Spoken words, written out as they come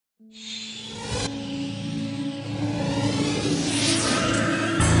I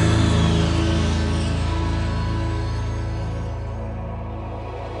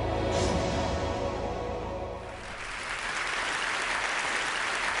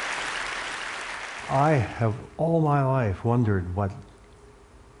have all my life wondered what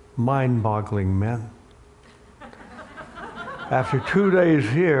mind-boggling meant. After 2 days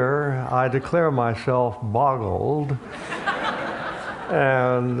here, I declare myself boggled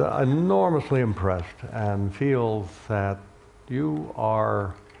and enormously impressed, and feel that you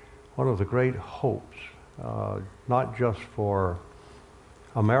are one of the great hopes, not just for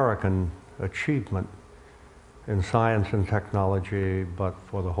American achievement in science and technology, but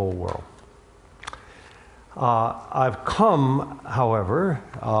for the whole world. I've come, however,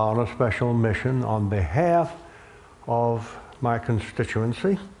 on a special mission on behalf of my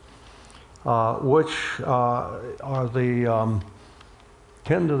constituency, which are the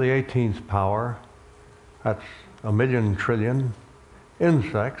 10 to the 18th power, that's 1,000,000 trillion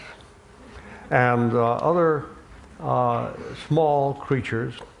insects, and other small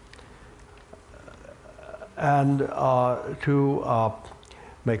creatures, and to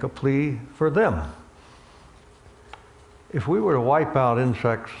make a plea for them. If we were to wipe out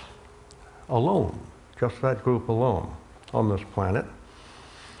insects alone, just that group alone on this planet,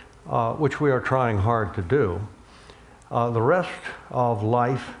 which we are trying hard to do, the rest of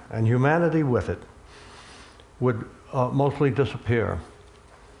life and humanity with it would mostly disappear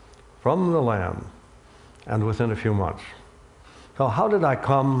from the land and within a few months. So how did I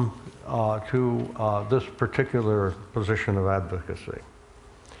come to this particular position of advocacy?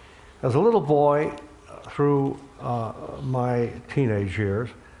 As a little boy, through my teenage years,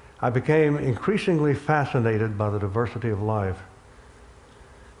 I became increasingly fascinated by the diversity of life.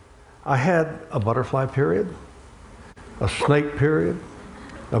 I had a butterfly period, a snake period,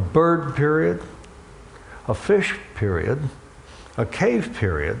 a bird period, a fish period, a cave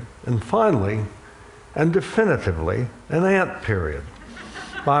period, and finally, and definitively, an ant period.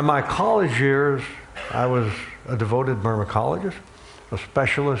 By my college years, I was a devoted myrmecologist, a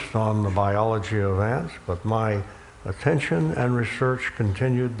specialist on the biology of ants, but my attention and research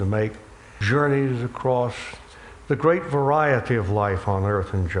continued to make journeys across the great variety of life on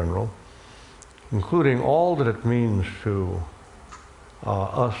Earth in general, including all that it means to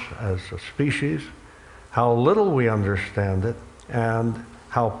us as a species, how little we understand it, and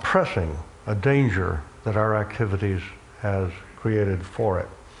how pressing a danger that our activities has created for it.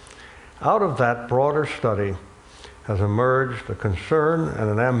 Out of that broader study has emerged a concern and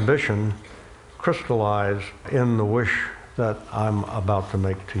an ambition crystallized in the wish that I'm about to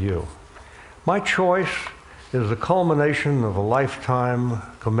make to you. My choice is the culmination of a lifetime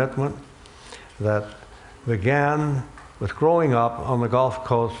commitment that began with growing up on the Gulf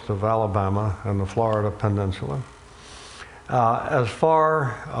Coast of Alabama and the Florida Peninsula. As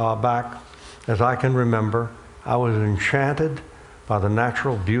far back as I can remember, I was enchanted by the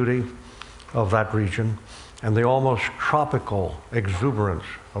natural beauty of that region and the almost tropical exuberance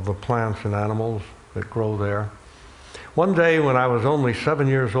of the plants and animals that grow there. One day when I was only 7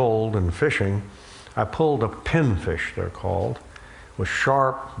 years old and fishing, I pulled a pinfish, they're called, with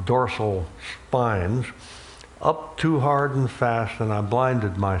sharp dorsal spines, up too hard and fast, and I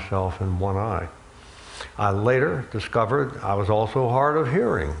blinded myself in one eye. I later discovered I was also hard of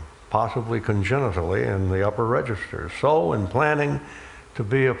hearing, possibly congenitally in the upper registers. So in planning to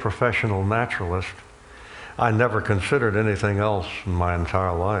be a professional naturalist, I never considered anything else in my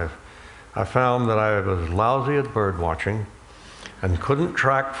entire life. I found that I was lousy at bird watching and couldn't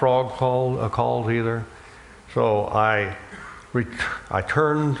track frog calls either. So I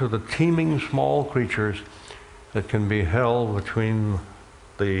turned to the teeming small creatures that can be held between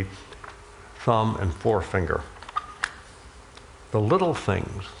the thumb and forefinger. The little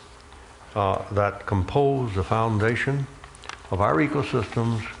things that compose the foundation of our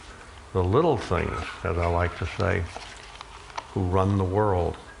ecosystems, the little things, as I like to say, who run the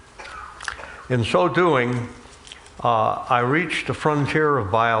world. In so doing, I reached a frontier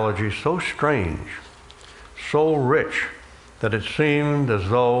of biology so strange, so rich, that it seemed as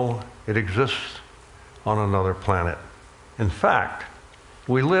though it exists on another planet. In fact,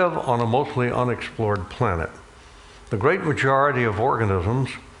 we live on a mostly unexplored planet. The great majority of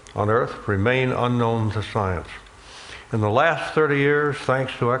organisms on Earth remain unknown to science. In the last 30 years,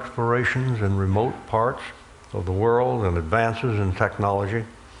 thanks to explorations in remote parts of the world and advances in technology,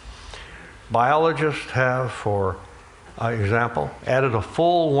 biologists have, for example, added a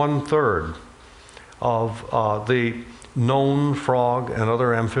full 1/3 of the known frog and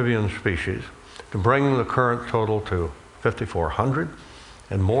other amphibian species to bring the current total to 5,400,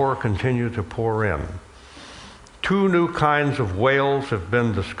 and more continue to pour in. 2 new kinds of whales have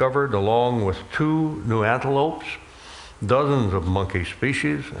been discovered, along with 2 new antelopes, dozens of monkey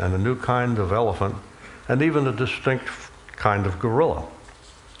species, and a new kind of elephant, and even a distinct kind of gorilla.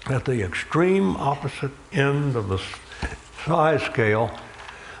 At the extreme opposite end of the size scale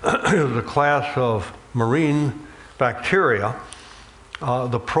is a class of marine bacteria,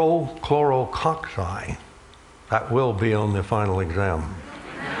 the prochlorococci. That will be on the final exam.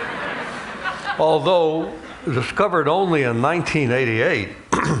 Although discovered only in 1988,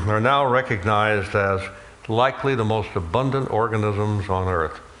 are now recognized as likely the most abundant organisms on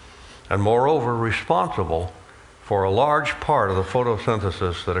Earth, and moreover responsible for a large part of the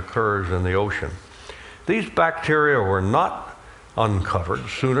photosynthesis that occurs in the ocean. These bacteria were not uncovered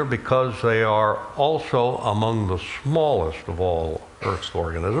sooner because they are also among the smallest of all Earth's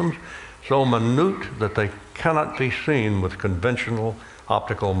organisms, so minute that they cannot be seen with conventional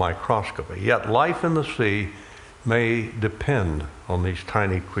optical microscopy. Yet life in the sea may depend on these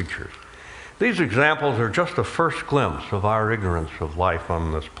tiny creatures. These examples are just a first glimpse of our ignorance of life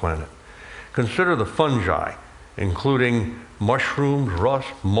on this planet. Consider the fungi, including mushrooms,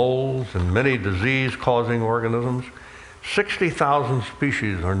 rust, molds, and many disease-causing organisms. 60,000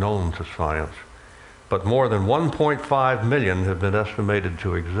 species are known to science, but more than 1.5 million have been estimated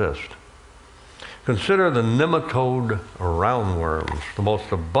to exist. Consider the nematode roundworms, the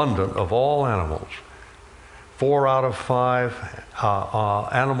most abundant of all animals. 4 out of 5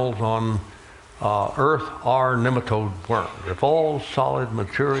 animals on Earth are nematode worms. If all solid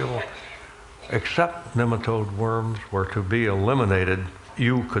material except nematode worms were to be eliminated,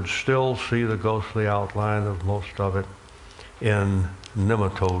 you could still see the ghostly outline of most of it in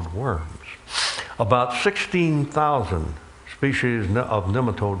nematode worms. About 16,000 species of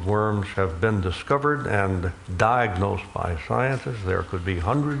nematode worms have been discovered and diagnosed by scientists. There could be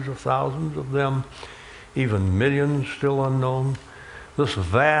hundreds of thousands of them, even millions still unknown. This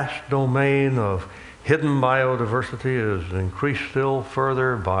vast domain of hidden biodiversity is increased still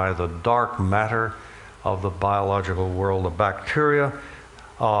further by the dark matter of the biological world of bacteria,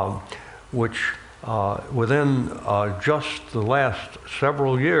 which within just the last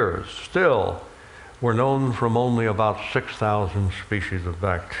several years still were known from only about 6,000 species of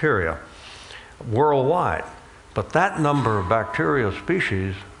bacteria worldwide. But that number of bacteria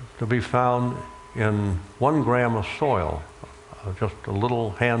species to be found in 1 gram of soil, just a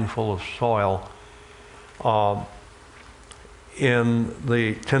little handful of soil, in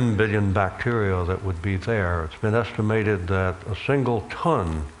the 10 billion bacteria that would be there. It's been estimated that a single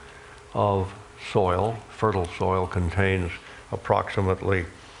ton of soil, fertile soil, contains approximately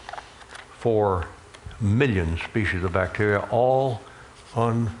 4 million species of bacteria, all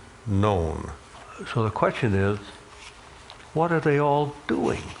unknown. So the question is, what are they all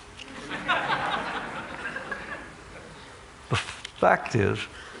doing? The fact is,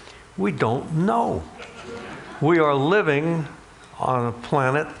 we don't know. We are living on a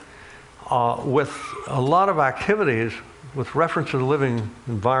planet with a lot of activities with reference to the living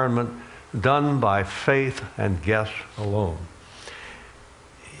environment done by faith and guess alone.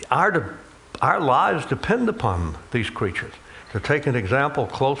 Our lives depend upon these creatures. To take an example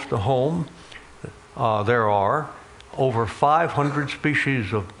close to home, there are over 500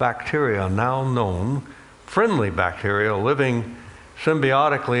 species of bacteria now known, friendly bacteria living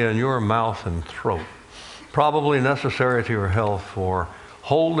symbiotically in your mouth and throat, probably necessary to your health for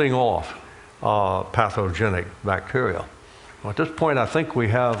holding off pathogenic bacteria. Well, at this point, I think we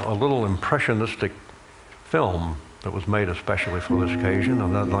have a little impressionistic film that was made especially for this occasion,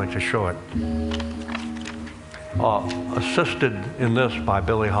 and I'd like to show it. Assisted in this by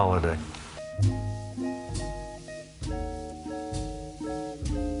Billie Holiday.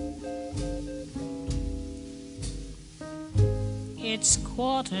 It's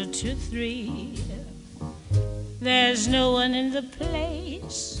 2:45. There's no one in the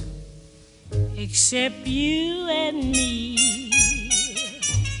place except you and me.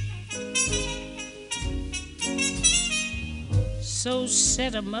 So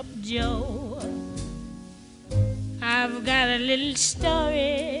set 'em up, Joe. I've got a little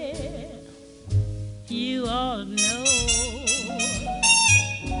story you all know.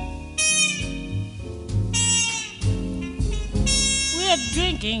 We're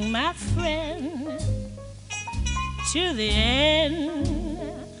drinking, my friend, to the end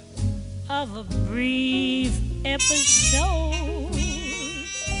of a brief episode.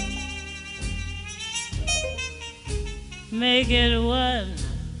 Make it one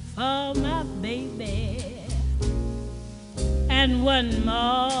for my baby and one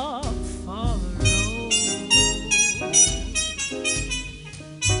more for the road.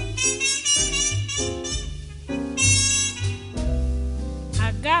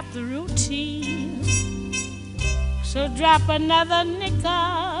 So drop another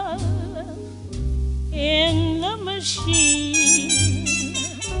nickel in the machine.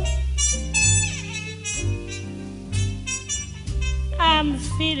 I'm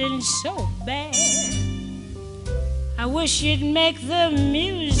feeling so bad. I wish you'd make the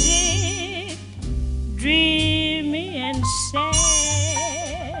music dreamy and sad.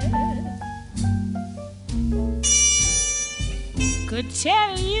 Could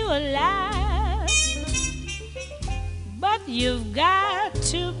tell you a lie, but you've got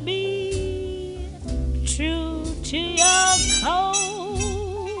to be true to your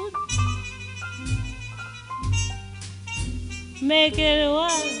code. Make it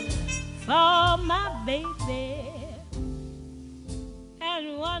one for my baby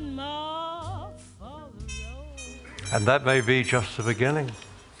and one more for the road. And that may be just the beginning.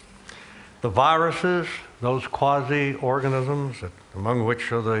 The viruses, those quasi-organisms, among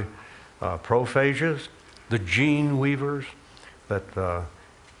which are the prophages, the gene weavers that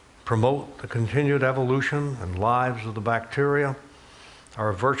promote the continued evolution and lives of the bacteria, are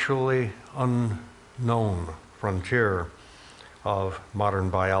a virtually unknown frontier of modern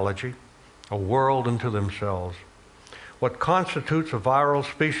biology, a world unto themselves. What constitutes a viral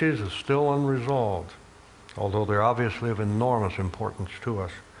species is still unresolved, although they're obviously of enormous importance to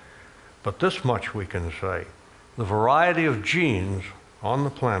us. But this much we can say: the variety of genes on the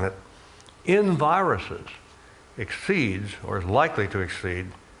planet in viruses exceeds, or is likely to exceed,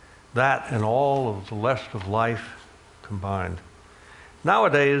 that in all of the rest of life combined.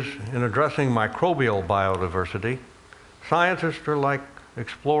 Nowadays, in addressing microbial biodiversity, scientists are like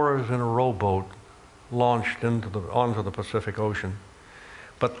explorers in a rowboat launched onto the Pacific Ocean.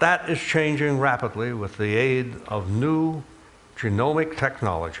 But that is changing rapidly with the aid of new genomic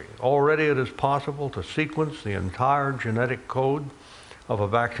technology. Already it is possible to sequence the entire genetic code of a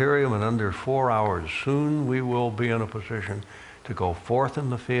bacterium in under 4 hours. Soon we will be in a position to go forth in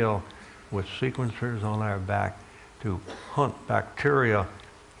the field with sequencers on our back to hunt bacteria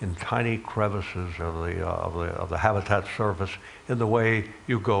in tiny crevices of the habitat surface in the way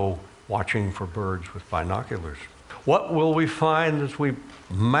you go watching for birds with binoculars. What will we find as we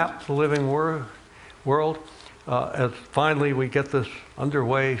map the living world? As finally we get this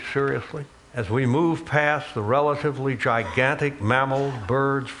underway seriously, as we move past the relatively gigantic mammals,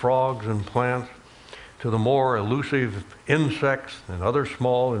 birds, frogs, and plants, to the more elusive insects and other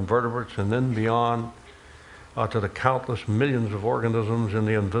small invertebrates, and then beyond, to the countless millions of organisms in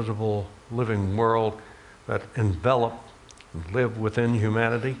the invisible living world that envelop and live within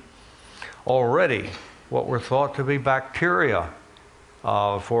humanity. Already, what were thought to be bacteria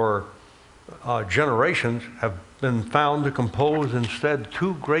for generations have been found to compose instead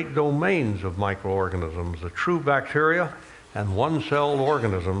two great domains of microorganisms: the true bacteria and one-celled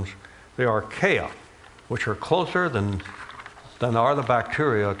organisms, the archaea, which are closer than are the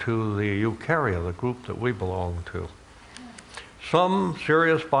bacteria to the eukarya, the group that we belong to. Some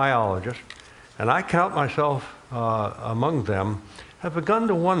serious biologists, and I count myself among them, have begun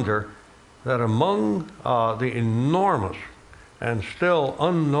to wonder that among the enormous and still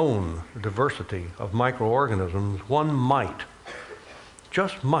unknown diversity of microorganisms, one might,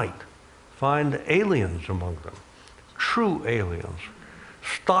 just might, find aliens among them, true aliens,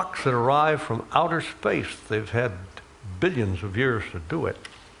 stocks that arrive from outer space. They've had billions of years to do it.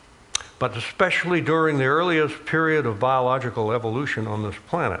 But especially during the earliest period of biological evolution on this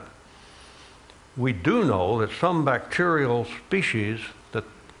planet, we do know that some bacterial species that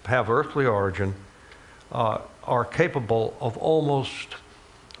have earthly origin are capable of almost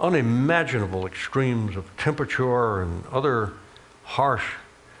unimaginable extremes of temperature and other harsh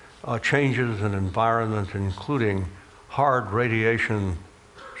changes in environment, including hard radiation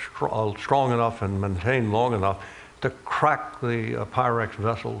strong enough and maintained long enough to crack the Pyrex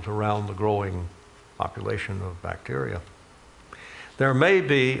vessels around the growing population of bacteria. There may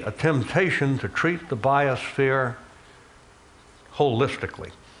be a temptation to treat the biosphere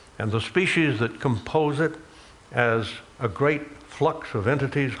holistically, and the species that compose it as a great flux of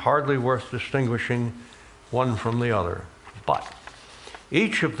entities hardly worth distinguishing one from the other. But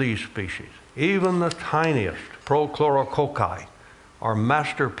each of these species, even the tiniest prochlorococci, are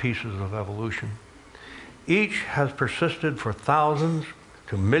masterpieces of evolution. Each has persisted for thousands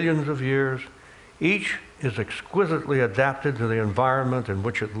to millions of years. Each is exquisitely adapted to the environment in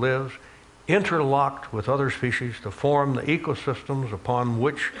which it lives, interlocked with other species to form the ecosystems upon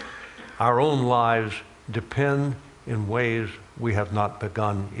which our own lives depend in ways we have not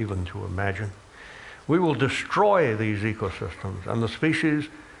begun even to imagine. We will destroy these ecosystems and the species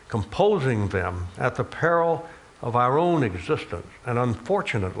composing them at the peril of our own existence. And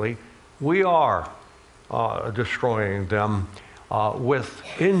unfortunately, we are destroying them with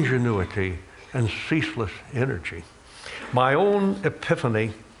ingenuity and ceaseless energy. My own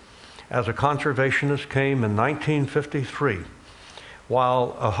epiphany as a conservationist came in 1953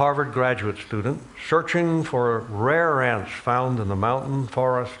 while a Harvard graduate student searching for rare ants found in the mountain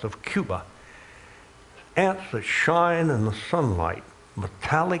forest of Cuba. Ants that shine in the sunlight,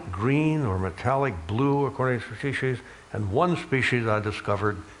 metallic green or metallic blue according to species, and one species I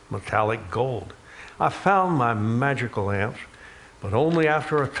discovered, metallic gold. I found my magical ants, but only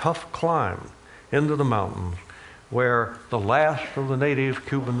after a tough climb into the mountains where the last of the native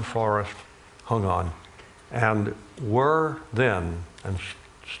Cuban forest hung on and were then and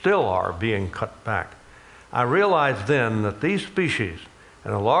still are being cut back. I realized then that these species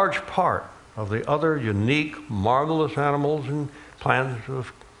and a large part of the other unique, marvelous animals and plants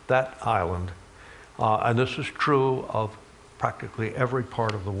of that island, and this is true of practically every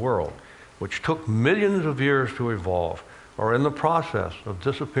part of the world, which took millions of years to evolve, are in the process of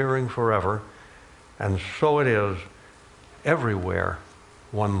disappearing forever, and so it is everywhere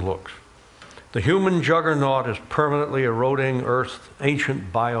one looks. The human juggernaut is permanently eroding Earth's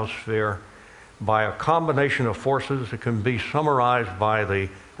ancient biosphere by a combination of forces that can be summarized by the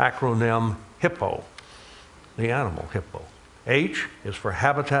acronym HIPPO, the animal hippo. H is for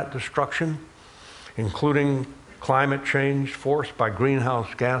habitat destruction, including climate change forced by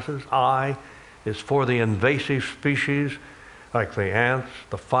greenhouse gases. I is for the invasive species like the ants,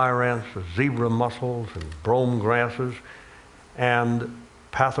 the fire ants, the zebra mussels, and brome grasses, and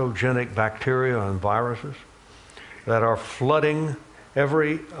pathogenic bacteria and viruses that are flooding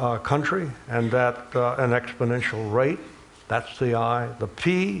every country and at an exponential rate. That's the I. The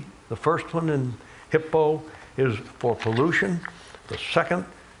P, the first one in HIPPO, is for pollution. The second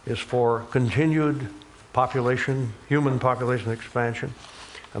is for continued population, human population expansion.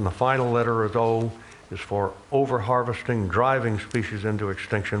 And the final letter is O, is for over-harvesting, driving species into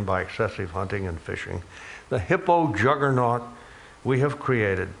extinction by excessive hunting and fishing. The hippo juggernaut we have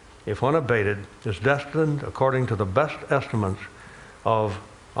created, if unabated, is destined, according to the best estimates of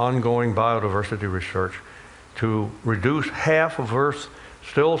ongoing biodiversity research, to reduce half of Earth's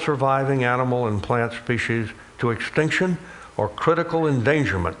still surviving animal and plant species to extinction or critical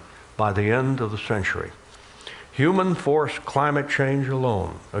endangerment by the end of the century. Human-forced climate change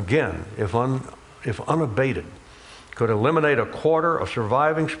alone, again, if unabated, could eliminate a quarter of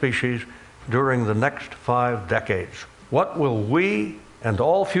surviving species during the next 5 decades. What will we and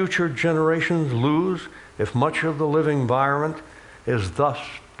all future generations lose if much of the living environment is thus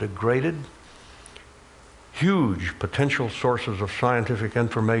degraded? Huge potential sources of scientific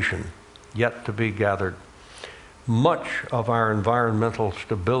information yet to be gathered. Much of our environmental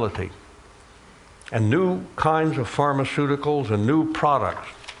stability and new kinds of pharmaceuticals and new products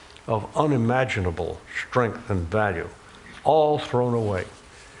of unimaginable strength and value, all thrown away.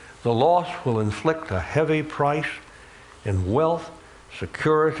 The loss will inflict a heavy price in wealth,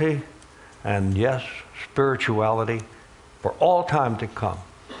 security, and yes, spirituality for all time to come.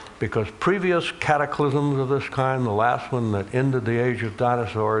 Because previous cataclysms of this kind, the last one that ended the age of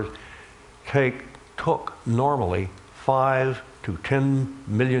dinosaurs, took normally 5 to 10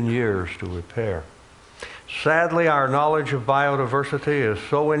 million years to repair. Sadly, our knowledge of biodiversity is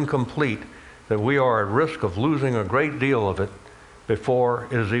so incomplete that we are at risk of losing a great deal of it before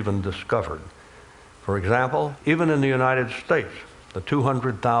it is even discovered. For example, even in the United States, the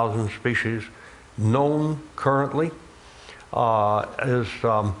 200,000 species known currently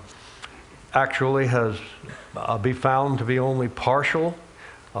actually has been found to be only partial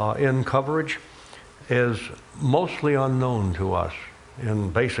in coverage, is mostly unknown to us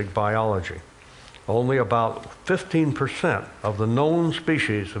in basic biology. Only about 15% of the known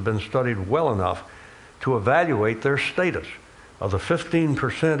species have been studied well enough to evaluate their status. Of the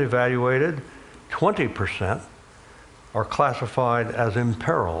 15% evaluated, 20% are classified as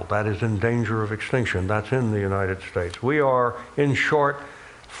imperiled, that is, in danger of extinction. That's in the United States. We are, in short,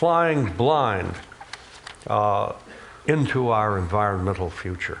 flying blind into our environmental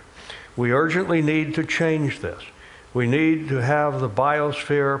future. We urgently need to change this. We need to have the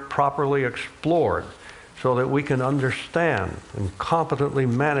biosphere properly explored so that we can understand and competently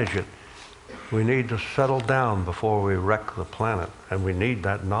manage it. We need to settle down before we wreck the planet, and we need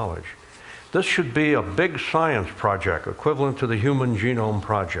that knowledge. This should be a big science project equivalent to the Human Genome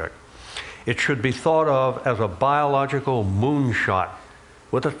Project. It should be thought of as a biological moonshot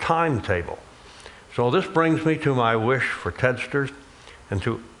with a timetable. So this brings me to my wish for Tedsters and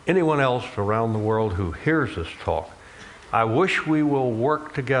to anyone else around the world who hears this talk. I wish we will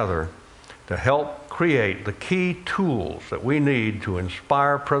work together to help create create the key tools that we need to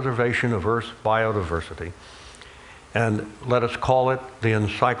inspire preservation of Earth's biodiversity, and let us call it the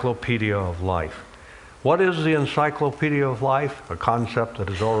Encyclopedia of Life. What is the Encyclopedia of Life? A concept that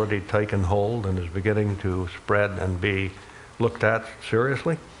has already taken hold and is beginning to spread and be looked at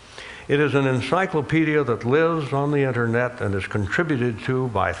seriously. It is an encyclopedia that lives on the internet and is contributed to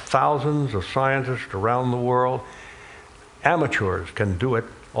by thousands of scientists around the world. Amateurs can do it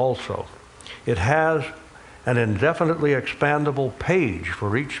also. It has an indefinitely expandable page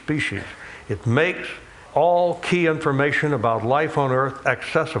for each species. It makes all key information about life on Earth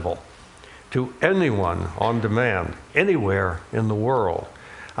accessible to anyone on demand, anywhere in the world.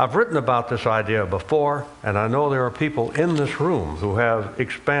 I've written about this idea before, and I know there are people in this room who have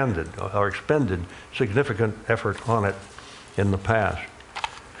expanded or expended significant effort on it in the past.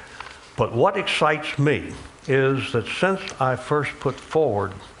 But what excites me is that since I first put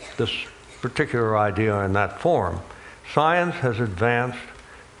forward this particular idea in that form, science has advanced,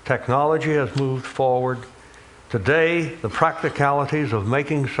 technology has moved forward. Today, the practicalities of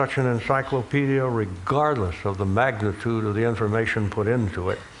making such an encyclopedia, regardless of the magnitude of the information put into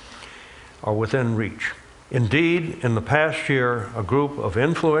it, are within reach. Indeed, in the past year, a group of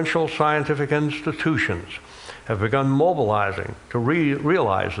influential scientific institutions have begun mobilizing to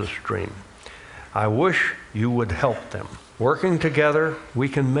realize this dream. I wish you would help them. Working together, we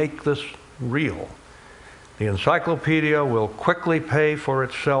can make this real. The encyclopedia will quickly pay for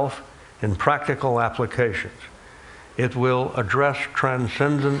itself in practical applications. It will address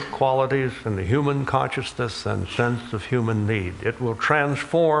transcendent qualities in the human consciousness and sense of human need. It will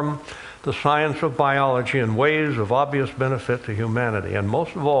transform the science of biology in ways of obvious benefit to humanity. And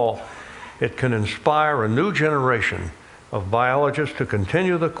most of all, it can inspire a new generation of biologists to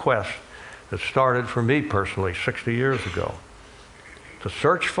continue the quest that started for me personally 60 years ago, to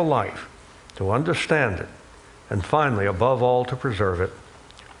search for life, to understand it, and finally, above all, to preserve it.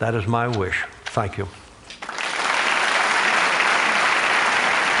 That is my wish. Thank you.